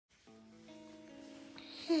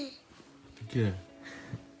क्या है?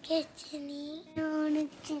 ओनिक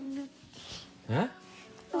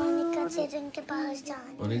के पास जाना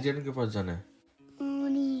है। ओनिक के पास जाना है।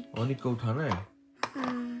 ओनिक को उठाना है।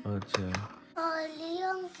 अच्छा। और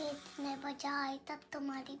लियोन कितने बजे आए तब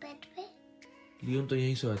तुम्हारी बेड पे? लियोन तो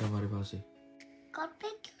यहीं सोया था हमारे पास ही। कॉट पे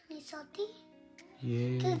क्यों नहीं सोती?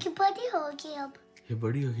 ये क्योंकि बड़ी होगी अब। ये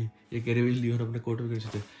बड़ी होगी। ये कह रही लियोन अपने कोट पे कैसे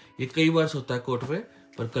सोते? ये कई बार सोता है कोट पे,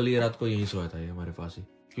 पर कल ये रात को यहीं सोया था ये हमारे पास ही,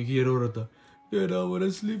 क्योंकि ये रो रहा था। I wanna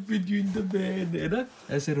sleep with you in the bed, है ना?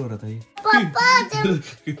 ऐसे रो रहा था ये। पापा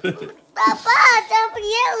जब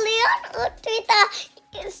ये लियोन उठी था,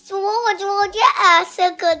 मुझे ऐसे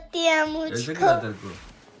करती है मुझको। ऐसे करता है तू?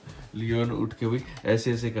 लियोन उठ के भी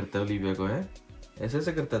ऐसे ऐसे करता है ओलिविया को, है? ऐसे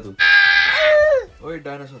ऐसे करता है तू? ओए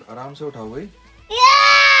डायनासोर, आराम से उठाओ भाई।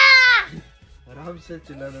 आराम से,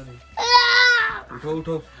 चिल्लाना नहीं। उठो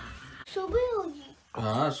उठो। सुबह होगी।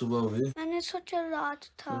 हाँ सुबह हो गई। मैंने सोचा रात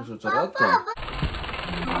था। मैंने सोचा रात था।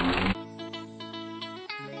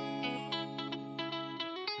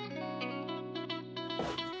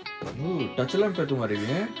 टच लैंप है तुम्हारी भी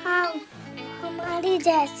है? हाँ, हमारी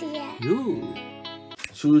जैसी है।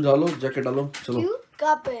 शूज डालो, जैकेट डालो, चलो।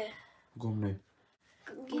 कहाँ पे? घूमने।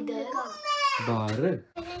 किधर? बाहर।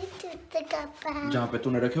 जहाँ पे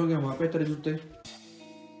तूने रखे होंगे वहाँ पे तेरे जूते।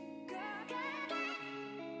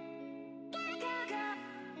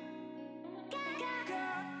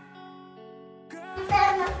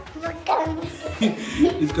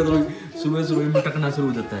 इसका तो सुबह सुबह मटकना शुरू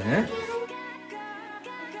हो जाता है।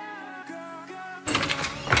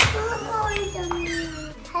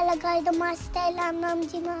 Hello guys, I'm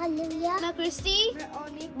Hallelujah. मैं क्रिस्टी,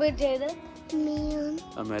 Baje, Mian.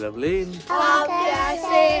 मैं लवलीन।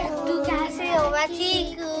 तू कैसे हो? मैं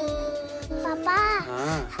ठीक हूँ। पापा,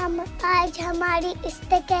 हम आज हमारी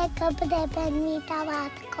इस्तेके कपड़े पहननी था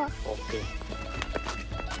रात को। ओके।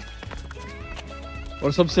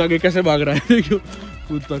 और सबसे आगे कैसे भाग रहा है देखो,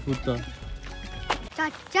 कूदता कूदता।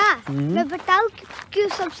 चाचा, मैं बताऊँ क्यों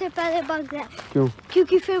सबसे पहले भाग रहा है? क्यों?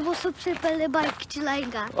 क्योंकि फिर वो सबसे पहले बाइक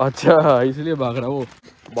चलाएगा। अच्छा, इसलिए भाग रहा है वो।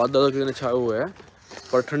 बादल के दिन छाए हुए है,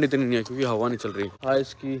 पर ठंड इतनी नहीं है क्योंकि हवा नहीं चल रही। हाँ,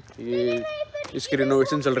 इसकी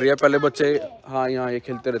रिनोवेशन चल रही है। पहले बच्चे यहाँ ये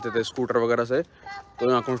खेलते रहते थे स्कूटर वगैरह से, तो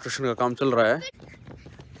यहाँ कंस्ट्रक्शन का काम चल रहा है।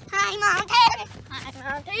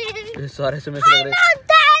 ये सारे से मैं लग रहे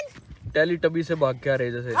टेली टबी से भाग के आ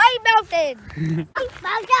रहे जैसे।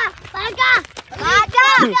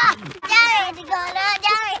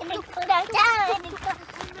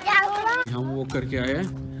 हम वो करके आए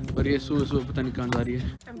हैं, पर ये सुबह सुबह पता नहीं कहाँ जा रही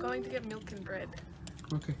है। I'm going to get milk and bread.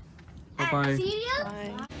 Okay. Bye.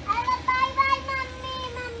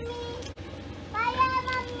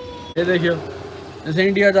 ये देखियो, जैसे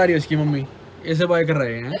इंडिया जा रही है उसकी मम्मी, ऐसे बाय कर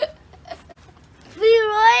रहे हैं।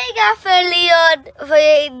 फिर लियोन फिर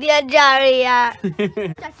इंडिया जा रही है।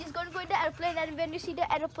 Chachi's going to go in the airplane, and when you see the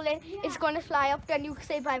airplane, it's going to fly up, and you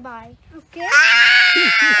say bye bye. Okay?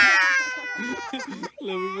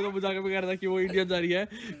 लवी को तो मजाक में कह रहा था कि वो इंडिया जा रही है,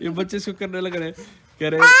 ये बच्चे इसको करने लग रहे, कह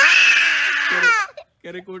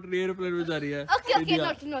रहे कोटरी एयरप्लेन में जा रही है। Okay,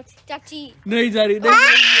 not चाची। नहीं जा रही,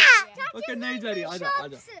 ओके नहीं जा रही, आजा।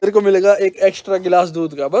 तेरे को मिलेगा एक एक्स्ट्रा गिलास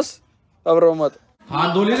दूध का, बस अब रो मत।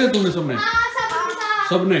 हाथ धो लिए तुमने सबने?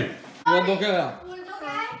 वो धो क्या?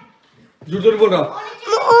 झूठ नहीं बोल रहा।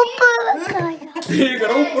 ठीक है,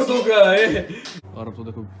 ऊपर धो क्या है? और अब तो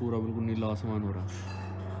देखो पूरा बिल्कुल नीला आसमान हो रहा है।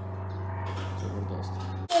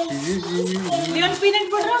 Leone peanut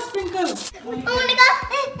butter sprinkle.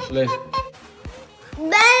 ले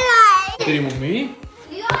तेरी मम्मी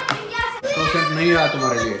प्रोसेंट नहीं रहा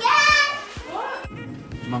तुम्हारे लिए।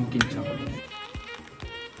 नमकीन चावल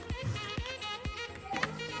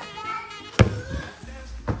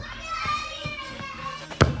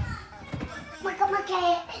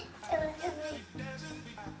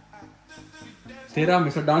तेरा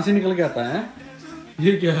हमेशा डांस ही निकल के आता है।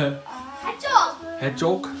 ये क्या है? है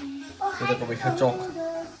चौक। ये देखो भाई, है चौक।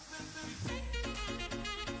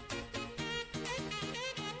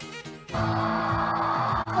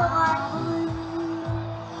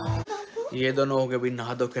 ये दोनों हो गए भाई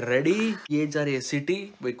नहा धो के रेडी। ये जा रही है सिटी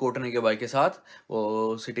भाई कोटने के भाई के साथ।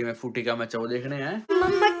 वो सिटी में फूटी का मैच वो देखने हैं।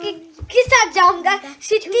 मम्मा के साथ जाऊंगा,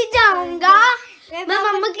 सिटी जाऊंगा। मैं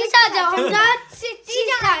मम्मा के साथ जाऊंगा, सिटी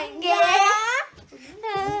जाएंगे।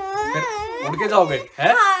 उड़ के जाओगे?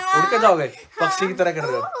 हैं? उड़ के जाओगे? पक्षी की तरह कर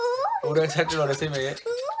रहे हो, पूरे एक्साइटेड हो रहे थे में ये।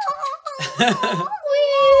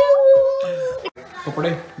 कपड़े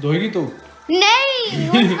धोएगी तू? नहीं,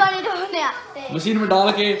 मुझको धोने आते। मशीन में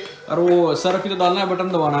डाल के, और वो सर्फ तो डालना है, बटन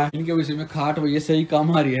दबाना है। इनके वजह में खाट भैया सही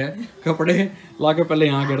काम आ रही है। कपड़े ला के पहले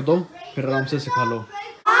यहाँ गिर दो, फिर आराम से सिखा लो।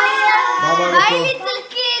 बाबा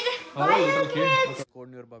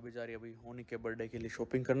कोडनी और भाभी जा रही है अभी होनी के बर्थडे के लिए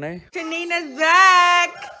शॉपिंग करना है. Shanina's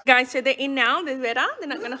back. Guys, so they're in now. They're better.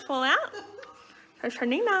 They're not gonna fall out. There's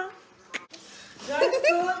Shanina.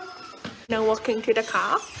 Now walking to the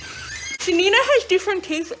car. Shanina has different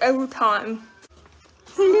teeth every time.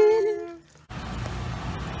 Where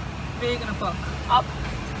are you gonna park? Up.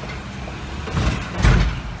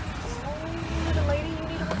 Little lady, you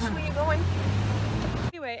need to watch where you're going.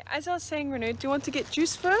 Anyway, as I was saying, Renu, do you want to get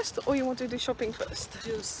juice first or you want to do shopping first?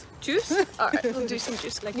 Juice. Juice? Alright, we'll do some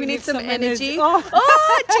juice. Like we you need need some some energy. energy.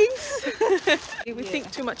 Oh, jinx! We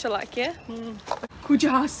think too much alike, yeah?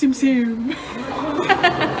 Kuja sim sim.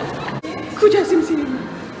 Kuja sim sim.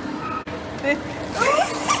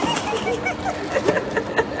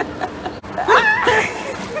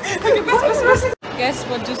 Guess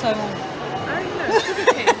what juice I want. I don't know,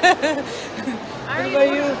 sugarcane. What about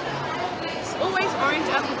you? It's always orange,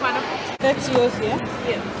 apple, pineapple. That's yours, yeah?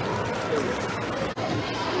 Yeah.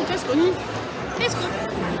 Just good. It's good.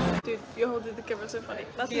 Dude, you're holding the camera so funny.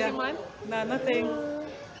 Nothing in mine? Nah, nothing.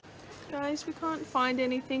 Guys, we can't find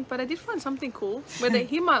anything, but I did find something cool. Whether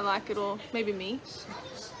he might like it or maybe me.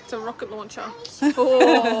 It's a rocket launcher.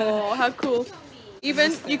 Oh, how cool.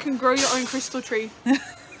 Even you can grow your own crystal tree.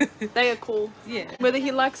 They are cool. Yeah. Whether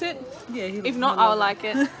he likes it, Yeah, he if not, I'll like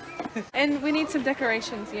it. And we need some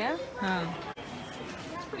decorations, yeah?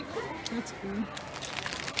 That's pretty cool. That's cool.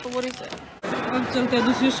 But what is it? अब चलते हैं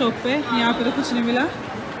दूसरी shop पे. यहाँ पे तो कुछ नहीं मिला.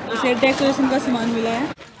 इसे डेकोरेशन का सामान मिला है.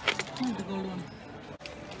 The gold one.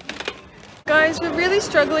 Guys, we're really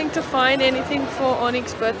struggling to find anything for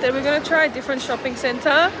Onyx's birthday. We're going to try a different shopping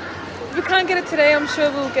centre. If we can't get it today, I'm sure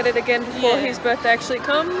we'll get it again before his birthday actually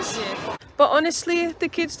comes. Yeah. But honestly, the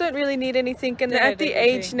kids don't really need anything, and they're at the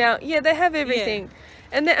age now. Yeah, they have everything.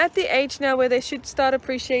 And they're at the age now where they should start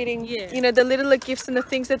appreciating, you know, the littler gifts and the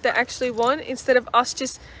things that they actually want, instead of us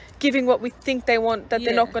just giving what we think they want that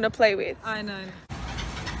they're not going to play with. I know.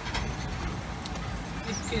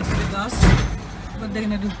 If kids with us, what they're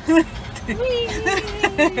gonna do?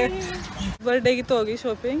 Birthday की तो होगी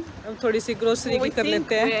shopping. अब थोड़ी सी grocery की कर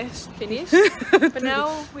लेते हैं. We're finished. But now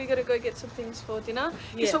we're gonna go get some things for dinner.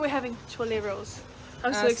 Guess what we're having? Chole rolls.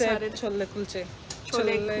 I'm so excited. Chole kulche.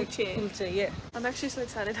 Chole kuche. Kulche. Yeah. I'm actually so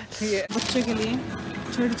excited. Yeah. बच्चों के लिए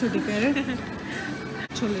छोटी छोटी carat.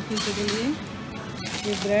 Chole kulche के लिए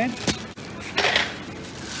ये bread.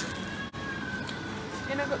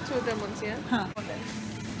 And I got two of them ones, yeah? हाँ.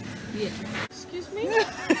 Yeah. Excuse me?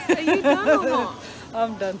 Are you done or not?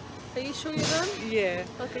 I'm done. Are you sure you're done? Yeah.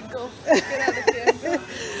 Okay, go. Get out of here.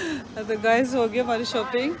 तो guys हो गया हमारी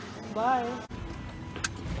shopping. Bye.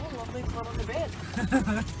 Oh, lovely spot on the bed.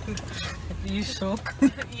 You shocked?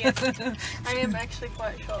 Yes, I am actually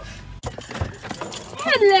quite shocked.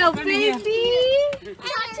 Hello, baby.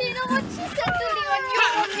 Chachi, you know what she said to Leon? Your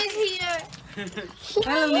mom is here.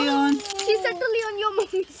 Hello, Leon. She said to Leon, your mom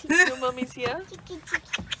is here. Your mummy's here.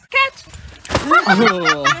 Catch!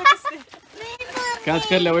 Catch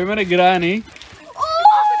कर लिया भाई, मैंने गिराया नहीं. Oh,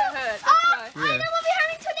 That's why. I know what we're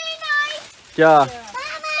having today night. क्या?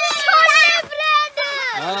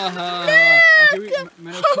 Chole bread.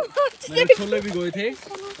 मैंने छोले भी गोए थे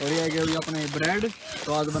और ये आ गया अभी अपने ब्रेड. तो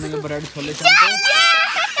आज बनेंगे ब्रेड छोले शाम को.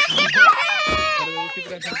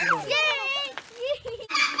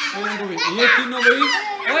 ये तीनों भाई,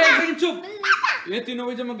 ओए चुप. ये तीनों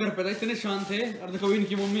भाई जब मैं घर पे था इतने शांत थे, और देखो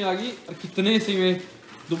इनकी मम्मी आ गई और कितने सी में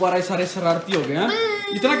दोबारा ये सारे शरारती हो गए हैं.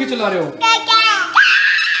 इतना क्यों चला रहे हो?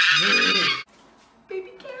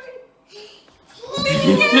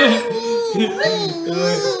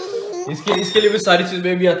 इसके लिए भी सारी चीज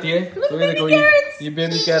बेबी आती है. तो ये देखो ये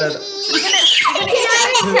बेबी कैरेट,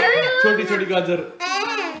 छोटी छोटी गाजर.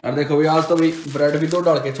 और देखो भाई आज तो भाई ब्रेड भी 2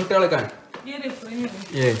 डाल के. छोटे वाले का है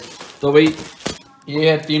ये. तो भाई ये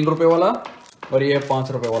है 3 रुपए वाला और ये है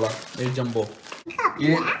 5 रुपए वाला. ये जंबो.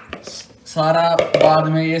 ये सारा बाद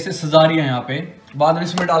में ये से सजा रही है यहाँ पे. बाद में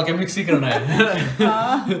इसमें डाल के मिक्सी करना है.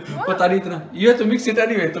 पता नहीं इतना. ये तो मिक्स इट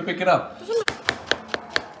एनीवे. तो pick it up.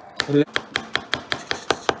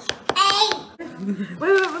 Wait,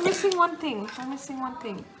 we're missing one thing. We're missing one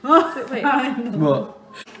thing. Wait.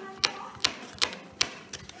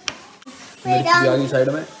 मिर्च भी आ गई साइड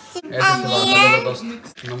में. ऐसे सजाना जबरदस्त.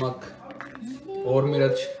 नमक और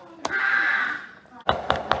मिर्च.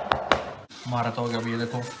 हमारा तो हो गया अभी. ये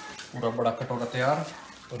देखो पूरा बड़ा कटोरा तैयार.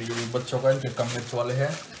 और ये भी बच्चों का इनके कम मिर्च वाले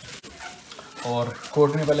हैं. और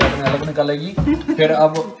कोटनी पहले अपने अलग निकालेगी.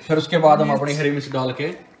 फिर उसके बाद हम अपनी हरी मिर्च डाल के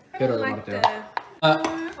फिर मारते हैं.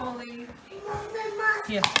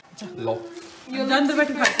 लो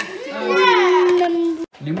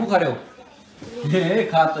नींबू खा रहे हो? ये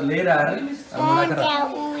खा तो ले रहा है.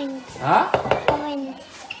 हाँ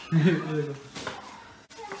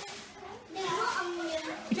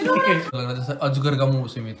लग रहा है जैसे अजगर का मुंह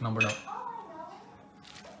से में इतना बड़ा.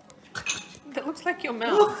 That looks like your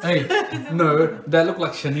mouth. Hey, no, that look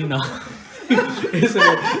like Shanina.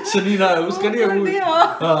 Shanina, उसका नहीं है वो.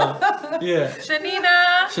 Yeah.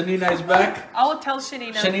 Shanina is back. I will tell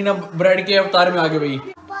Shanina. Shanina bread के अवतार में आ गई भाई.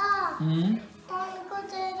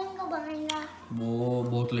 वो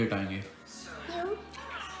बहुत लेट आएंगे.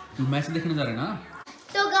 क्यों मैच देखने जा रहे हैं ना?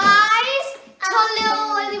 तो गाइस छोले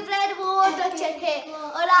वाली ब्रेड बहुत अच्छे थे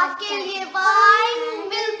और आपके लिए बाय.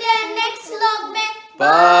 मिलते हैं नेक्स्ट व्लॉग में.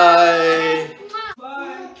 Bye.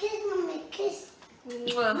 Kiss,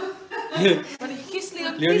 Leon.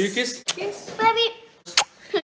 Leon, you kiss? Kiss.